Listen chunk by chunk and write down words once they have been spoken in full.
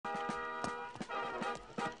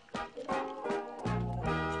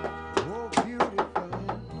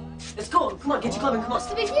come on, get your glove and come on. What's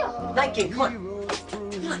the big deal? Night game, come on.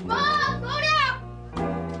 Mom, go down!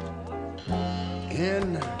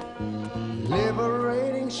 In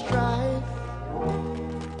liberating strife,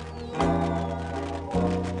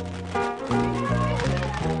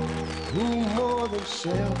 who more than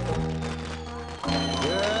self,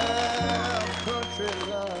 yeah, country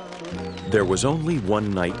love. There was only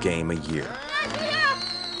one night game a year.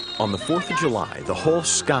 On the 4th of July, the whole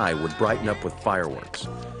sky would brighten up with fireworks,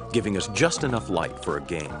 giving us just enough light for a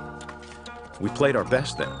game. We played our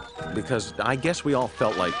best then, because I guess we all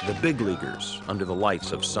felt like the big leaguers under the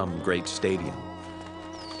lights of some great stadium.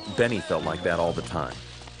 Benny felt like that all the time.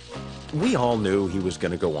 We all knew he was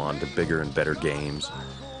going to go on to bigger and better games,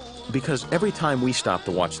 because every time we stopped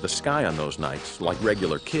to watch the sky on those nights, like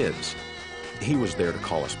regular kids, he was there to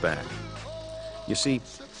call us back. You see,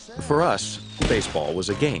 for us, baseball was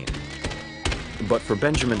a game. But for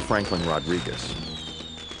Benjamin Franklin Rodriguez,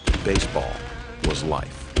 baseball was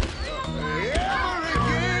life.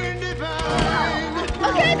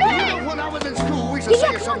 Okay, go ahead! When I was in school, we used to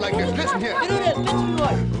sing something like this. Listen here. You do this, bitch, you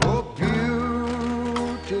boy. Oh,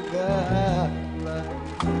 beautiful,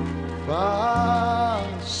 far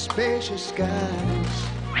spacious skies,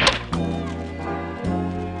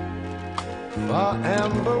 far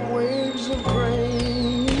amber waves of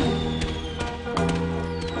grain,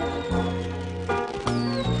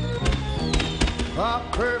 far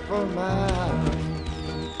purple mountain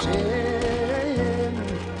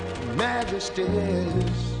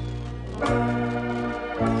majesties.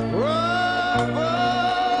 Over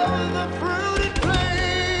the fruited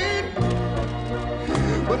plain.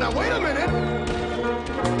 But now wait a minute.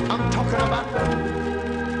 I'm talking about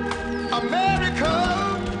America,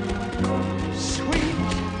 sweet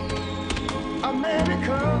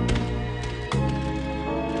America.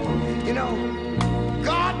 You know,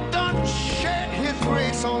 God done shed his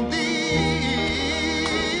grace on thee.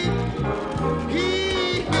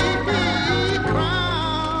 He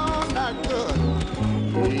crowned our good.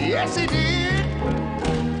 Yes, he did.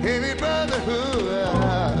 Heavy brotherhood.